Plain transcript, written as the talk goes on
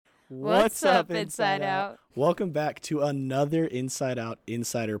What's up, Inside Out? Welcome back to another Inside Out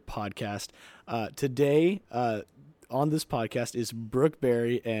Insider podcast. Today, on this podcast is Brooke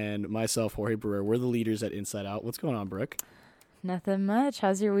Berry and myself, Jorge Barrera. We're the leaders at Inside Out. What's going on, Brooke? Nothing much.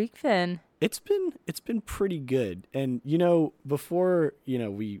 How's your week been? It's been pretty good. And before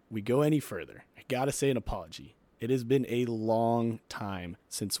we go any further, I gotta say an apology. It has been a long time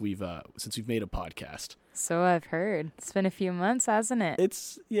since we've made a podcast. So I've heard. It's been a few months, hasn't it?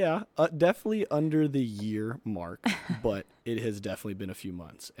 It's definitely under the year mark, but it has definitely been a few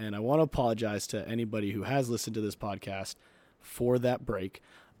months. And I want to apologize to anybody who has listened to this podcast for that break.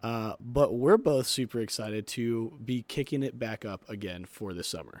 But we're both super excited to be kicking it back up again for the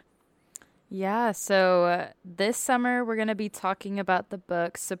summer. Yeah, so this summer we're going to be talking about the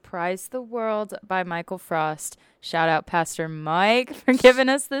book Surprise the World by Michael Frost. Shout out Pastor Mike for giving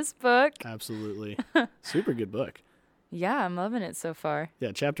us this book. Absolutely. Super good book. Yeah, I'm loving it so far.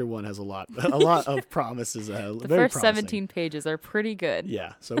 Yeah, chapter 1 has a lot of promises. The very first promising. 17 pages are pretty good.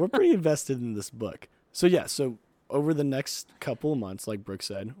 Yeah, so we're pretty invested in this book. So over the next couple of months, like Brooke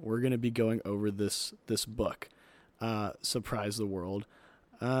said, we're going to be going over this book, Surprise the World.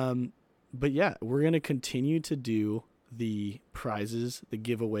 But yeah, we're going to continue to do the prizes, the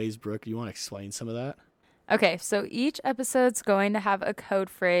giveaways. Brooke, do you want to explain some of that? Okay, so each episode's going to have a code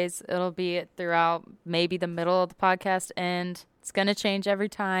phrase. It'll be throughout maybe the middle of the podcast, and it's going to change every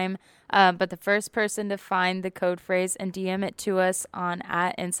time. But the first person to find the code phrase and DM it to us on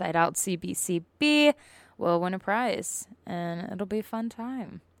 @InsideOutCBCB will win a prize, and it'll be a fun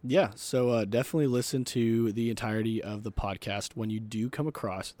time. Yeah, so definitely listen to the entirety of the podcast when you do come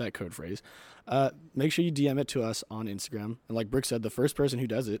across that code phrase. Make sure you DM it to us on Instagram. And like Brooke said, the first person who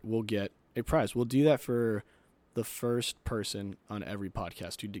does it will get a prize. We'll do that for the first person on every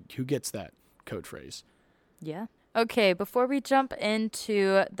podcast who gets that code phrase. Yeah. Okay, before we jump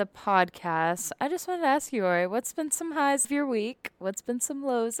into the podcast, I just wanted to ask you, Ori, what's been some highs of your week? What's been some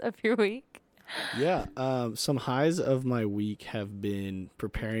lows of your week? Yeah, some highs of my week have been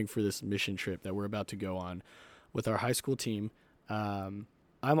preparing for this mission trip that we're about to go on with our high school team.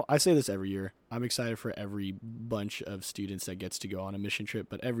 I say this every year. I'm excited for every bunch of students that gets to go on a mission trip,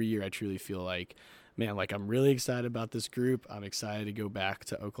 but every year I truly feel like, man, like I'm really excited about this group. I'm excited to go back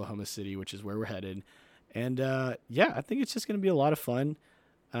to Oklahoma City, which is where we're headed. And yeah, I think it's just going to be a lot of fun.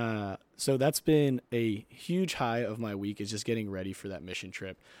 So that's been a huge high of my week, is just getting ready for that mission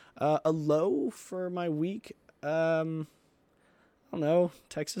trip. A low for my week, I don't know.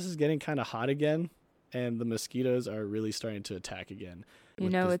 Texas is getting kind of hot again, and the mosquitoes are really starting to attack again. You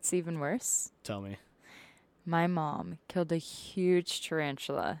know what's even worse? Tell me. My mom killed a huge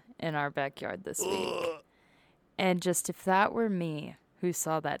tarantula in our backyard this week. And just if that were me who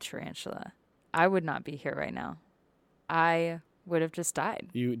saw that tarantula, I would not be here right now. I would have just died.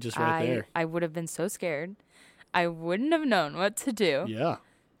 You just right there. I would have been so scared. I wouldn't have known what to do. Yeah.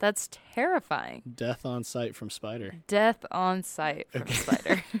 That's terrifying. Death on sight from spider. Death on sight from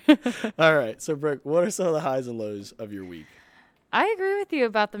spider. All right. So, Brooke, what are some of the highs and lows of your week? I agree with you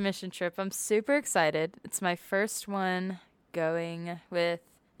about the mission trip. I'm super excited. It's my first one going with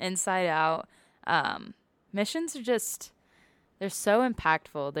Inside Out. Missions are they're so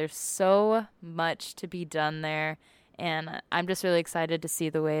impactful. There's so much to be done there. And I'm just really excited to see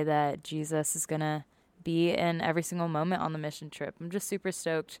the way that Jesus is going to be in every single moment on the mission trip. I'm just super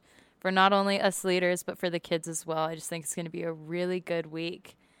stoked for not only us leaders, but for the kids as well. I just think it's going to be a really good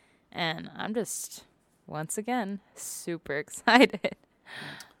week. And I'm just, once again, super excited.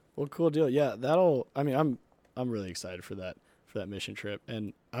 Well, cool deal. Yeah, I'm really excited for that mission trip.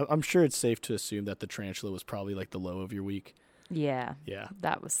 And I'm sure it's safe to assume that the tarantula was probably like the low of your week. Yeah. Yeah.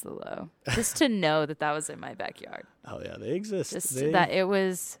 That was the low. Just to know that was in my backyard. Oh, yeah. They exist. That it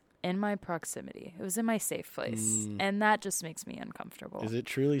was in my proximity. It was in my safe place. And that just makes me uncomfortable. Is it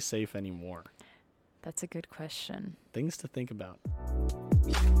truly safe anymore? That's a good question. Things to think about.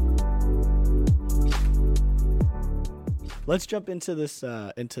 Let's jump into this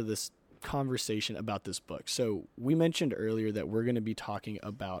conversation about this book. So we mentioned earlier that we're going to be talking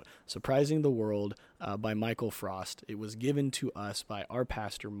about Surprising the World by Michael Frost. It was given to us by our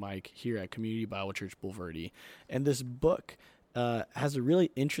pastor Mike here at Community Bible Church Bulverde. And this book has a really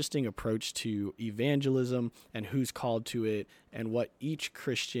interesting approach to evangelism and who's called to it and what each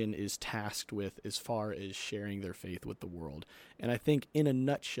Christian is tasked with as far as sharing their faith with the world. And I think in a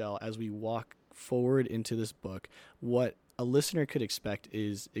nutshell, as we walk forward into this book, what a listener could expect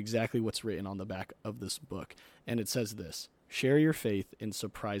is exactly what's written on the back of this book. And it says this: share your faith in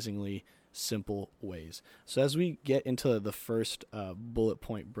surprisingly simple ways. So as we get into the first bullet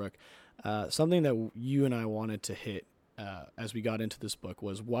point, Brooke, something that you and I wanted to hit as we got into this book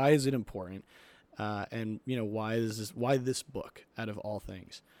was, why is it important? And why this book out of all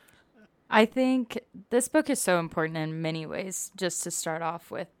things? I think this book is so important in many ways, just to start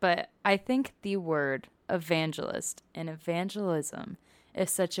off with. But I think the word evangelist and evangelism is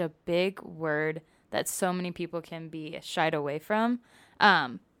such a big word that so many people can be shied away from.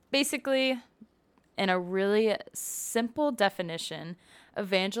 Basically, in a really simple definition,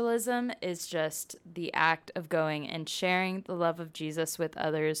 evangelism is just the act of going and sharing the love of Jesus with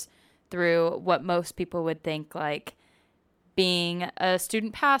others through what most people would think like being a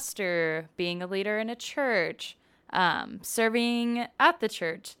student pastor, being a leader in a church, serving at the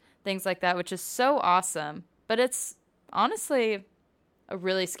church, things like that, which is so awesome. But it's honestly a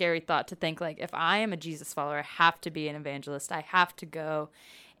really scary thought to think like, if I am a Jesus follower, I have to be an evangelist. I have to go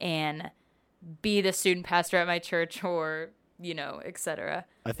and be the student pastor at my church, or, etc.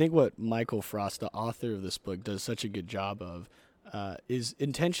 I think what Michael Frost, the author of this book, does such a good job of is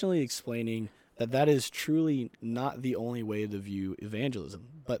intentionally explaining that is truly not the only way to view evangelism,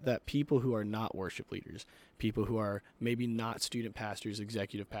 but that people who are not worship leaders, people who are maybe not student pastors,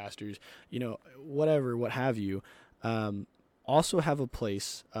 executive pastors, whatever, what have you, also have a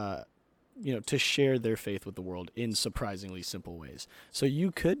place, to share their faith with the world in surprisingly simple ways. So you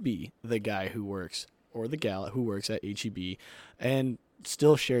could be the guy who works, or the gal who works at HEB, and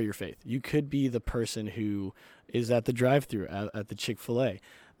still share your faith. You could be the person who is at the drive-thru at the Chick-fil-A,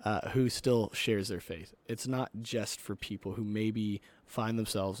 who still shares their faith. It's not just for people who maybe find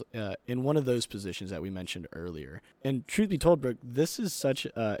themselves in one of those positions that we mentioned earlier. And truth be told, Brooke, this is such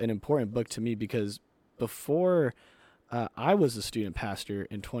an important book to me because before I was a student pastor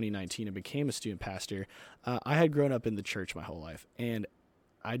in 2019 and became a student pastor, I had grown up in the church my whole life. And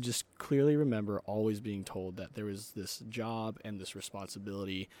I just clearly remember always being told that there was this job and this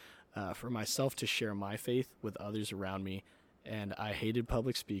responsibility for myself to share my faith with others around me. And I hated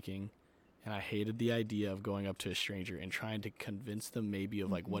public speaking, and I hated the idea of going up to a stranger and trying to convince them maybe of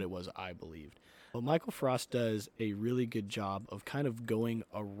like what it was I believed. Well, Michael Frost does a really good job of kind of going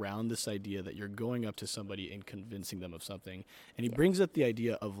around this idea that you're going up to somebody and convincing them of something. And he brings up the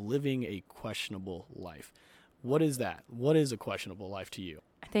idea of living a questionable life. What is that? What is a questionable life to you?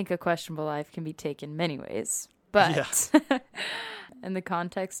 I think a questionable life can be taken many ways. But in the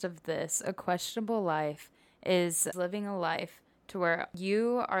context of this, a questionable life is living a life to where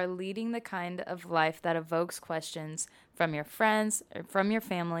you are leading the kind of life that evokes questions from your friends or from your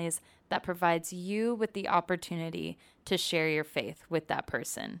families, that provides you with the opportunity to share your faith with that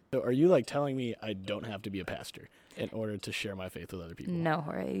person. So are you like telling me I don't have to be a pastor in order to share my faith with other people? No,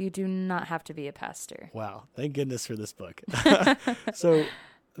 Jorge, you do not have to be a pastor. Wow. Thank goodness for this book. So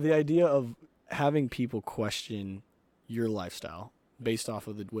the idea of having people question your lifestyle based off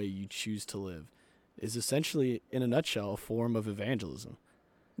of the way you choose to live is essentially, in a nutshell, a form of evangelism.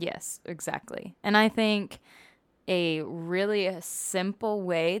 Yes, exactly. And I think a really simple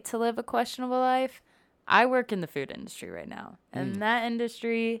way to live a questionable life, I work in the food industry right now, and that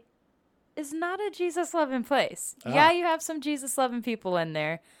industry is not a Jesus-loving place. Yeah, you have some Jesus-loving people in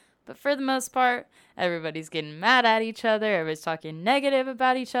there, but for the most part, everybody's getting mad at each other, everybody's talking negative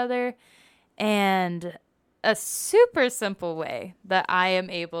about each other, and a super simple way that I am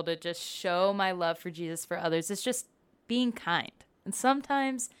able to just show my love for Jesus for others is just being kind. And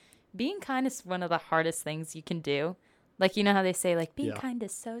sometimes being kind is one of the hardest things you can do. Like, you know how they say, like, being kind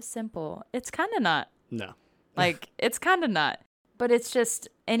is so simple. It's kind of not. No. Like, it's kind of not. But it's just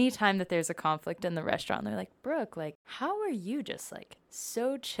anytime that there's a conflict in the restaurant, they're like, Brooke, like, how are you just, like,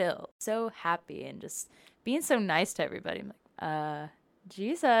 so chill, so happy, and just being so nice to everybody? I'm like,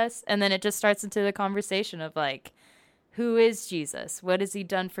 Jesus. And then it just starts into the conversation of like, who is Jesus? What has he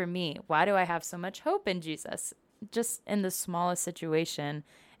done for me? Why do I have so much hope in Jesus? Just in the smallest situation.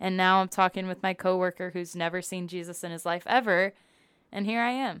 And now I'm talking with my coworker who's never seen Jesus in his life ever. And here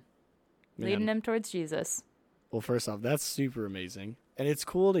I am, leading him towards Jesus. Well, first off, that's super amazing. And it's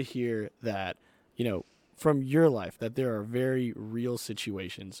cool to hear that, from your life, that there are very real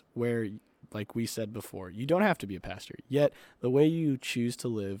situations where, like we said before, you don't have to be a pastor. Yet the way you choose to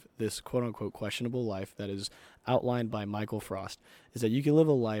live this quote-unquote questionable life that is outlined by Michael Frost is that you can live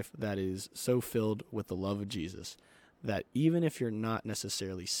a life that is so filled with the love of Jesus that even if you're not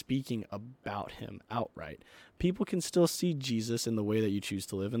necessarily speaking about him outright, people can still see Jesus in the way that you choose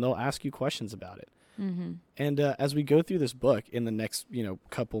to live, and they'll ask you questions about it. Mm-hmm. And as we go through this book in the next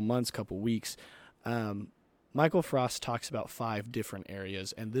couple months, couple weeks, Michael Frost talks about 5 different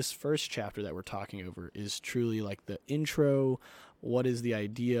areas, and this first chapter that we're talking over is truly like the intro. What is the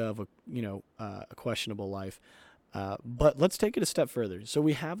idea of a questionable life? But let's take it a step further. So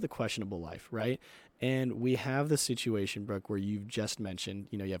we have the questionable life, right? And we have the situation, Brooke, where you've just mentioned,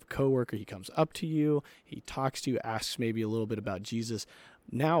 you have a coworker, he comes up to you, he talks to you, asks maybe a little bit about Jesus.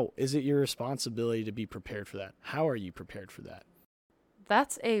 Now, is it your responsibility to be prepared for that? How are you prepared for that?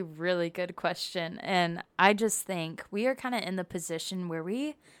 That's a really good question. And I just think we are kind of in the position where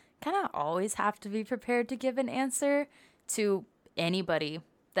we kind of always have to be prepared to give an answer to anybody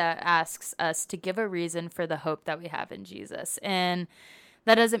that asks us to give a reason for the hope that we have in Jesus. And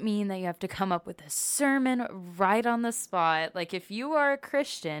that doesn't mean that you have to come up with a sermon right on the spot. Like, if you are a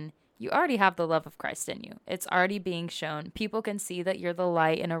Christian, you already have the love of Christ in you. It's already being shown. People can see that you're the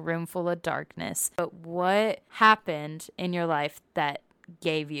light in a room full of darkness. But what happened in your life that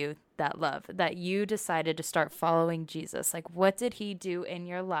gave you that love, that you decided to start following Jesus? Like, what did he do in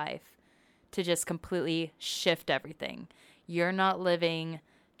your life to just completely shift everything? You're not living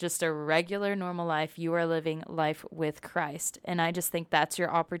just a regular normal life. You are living life with Christ. And I just think that's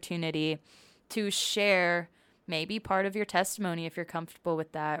your opportunity to share maybe part of your testimony if you're comfortable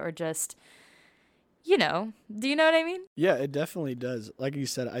with that, or just, do you know what I mean? Yeah, it definitely does. Like you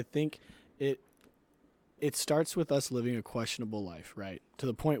said, I think it starts with us living a questionable life, right? To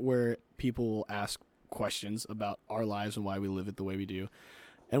the point where people will ask questions about our lives and why we live it the way we do.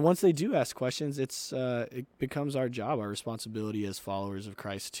 And once they do ask questions, it becomes our job, our responsibility as followers of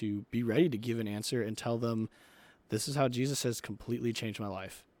Christ to be ready to give an answer and tell them, this is how Jesus has completely changed my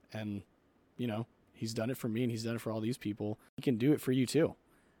life. And, he's done it for me and he's done it for all these people. He can do it for you too.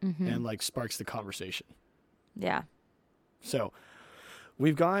 Mm-hmm. And sparks the conversation. Yeah. So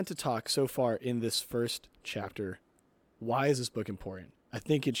we've gone to talk so far in this first chapter. Why is this book important? I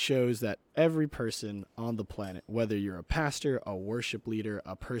think it shows that every person on the planet, whether you're a pastor, a worship leader,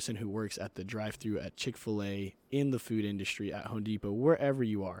 a person who works at the drive-thru at Chick-fil-A, in the food industry, at Home Depot, wherever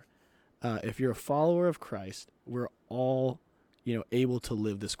you are, if you're a follower of Christ, we're all, able to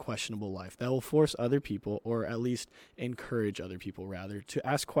live this questionable life that will force other people, or at least encourage other people, rather, to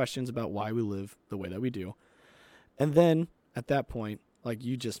ask questions about why we live the way that we do. And then, at that point, like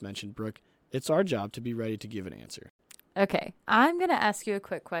you just mentioned, Brooke, it's our job to be ready to give an answer. Okay, I'm going to ask you a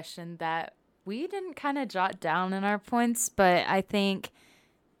quick question that we didn't kind of jot down in our points, but I think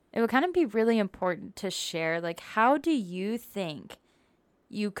it would kind of be really important to share. Like, how do you think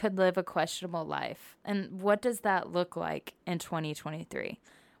you could live a questionable life? And what does that look like in 2023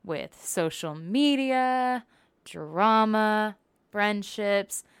 with social media, drama,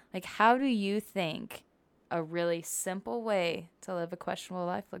 friendships? Like, how do you think a really simple way to live a questionable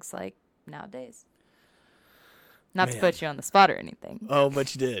life looks like nowadays? Not to put you on the spot or anything. Oh,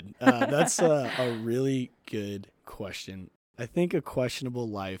 but you did. That's a really good question. I think a questionable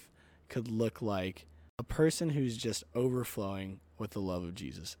life could look like a person who's just overflowing with the love of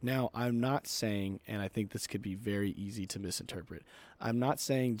Jesus. Now, I'm not saying, and I think this could be very easy to misinterpret, I'm not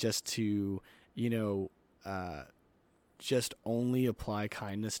saying just to, just only apply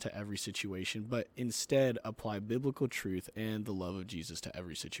kindness to every situation, but instead apply biblical truth and the love of Jesus to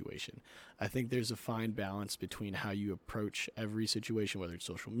every situation. I think there's a fine balance between how you approach every situation, whether it's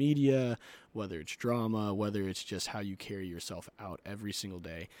social media, whether it's drama, whether it's just how you carry yourself out every single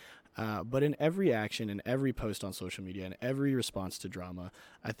day. But in every action, in every post on social media, and every response to drama,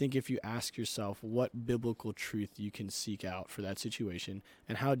 I think if you ask yourself what biblical truth you can seek out for that situation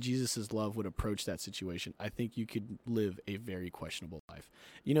and how Jesus' love would approach that situation, I think you could live a very questionable life.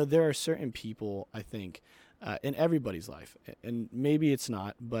 There are certain people, I think, in everybody's life, and maybe it's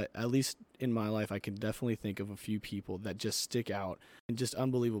not, but at least in my life, I can definitely think of a few people that just stick out in just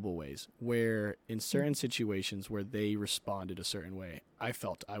unbelievable ways, where in certain situations where they responded a certain way, I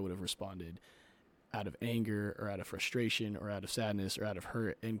felt I would have responded out of anger or out of frustration or out of sadness or out of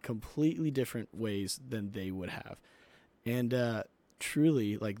hurt in completely different ways than they would have. And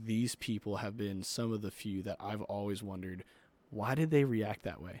truly, these people have been some of the few that I've always wondered, why did they react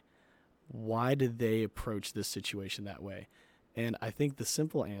that way? Why did they approach this situation that way? And I think the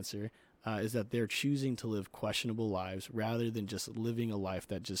simple answer is that they're choosing to live questionable lives rather than just living a life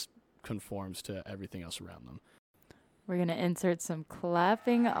that just conforms to everything else around them. We're going to insert some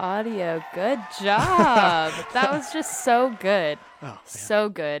clapping audio. Good job. That was just so good. Oh, so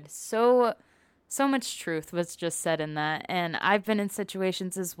good. So much truth was just said in that. And I've been in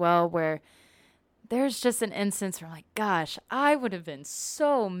situations as well where there's just an instance where I'm like, gosh, I would have been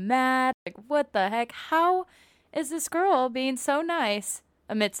so mad. Like, what the heck? How is this girl being so nice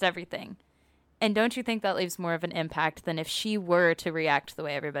amidst everything? And don't you think that leaves more of an impact than if she were to react the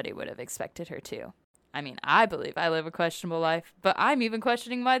way everybody would have expected her to? I mean, I believe I live a questionable life, but I'm even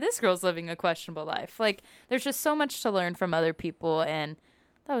questioning why this girl's living a questionable life. Like, there's just so much to learn from other people, and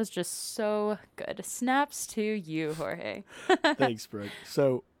that was just so good. Snaps to you, Jorge. Thanks, Brooke.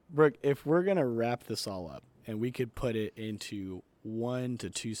 So Brooke, if we're going to wrap this all up and we could put it into 1 to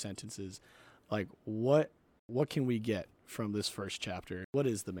 2 sentences, like what can we get from this first chapter? What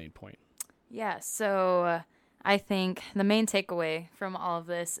is the main point? Yeah, so I think the main takeaway from all of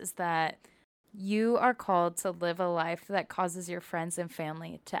this is that you are called to live a life that causes your friends and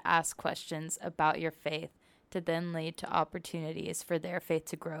family to ask questions about your faith, to then lead to opportunities for their faith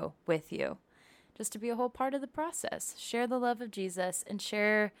to grow with you. Just to be a whole part of the process. Share the love of Jesus and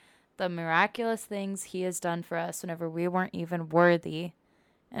share the miraculous things he has done for us whenever we weren't even worthy,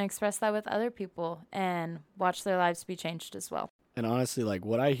 and express that with other people and watch their lives be changed as well. And honestly, like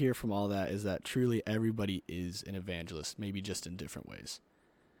what I hear from all that is that truly everybody is an evangelist, maybe just in different ways,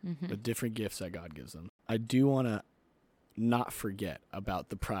 with different gifts that God gives them. I do want to not forget about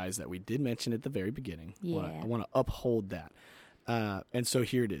the prize that we did mention at the very beginning. Yeah. I want to uphold that. And so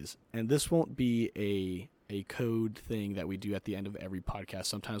here it is. And this won't be a code thing that we do at the end of every podcast.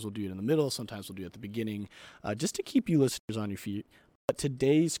 Sometimes we'll do it in the middle. Sometimes we'll do it at the beginning, just to keep you listeners on your feet. But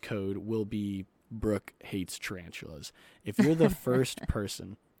today's code will be Brooke hates tarantulas. If you're the first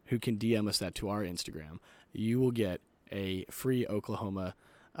person who can DM us that to our Instagram, you will get a free Oklahoma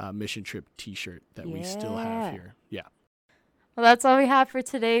mission trip t-shirt that we still have here. Yeah. Well, that's all we have for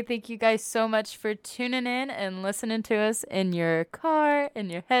today. Thank you guys so much for tuning in and listening to us in your car, in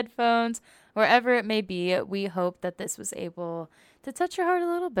your headphones, wherever it may be. We hope that this was able to touch your heart a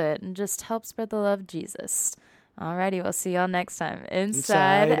little bit and just help spread the love of Jesus. Alrighty, we'll see y'all next time.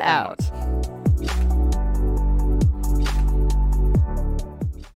 Inside Out.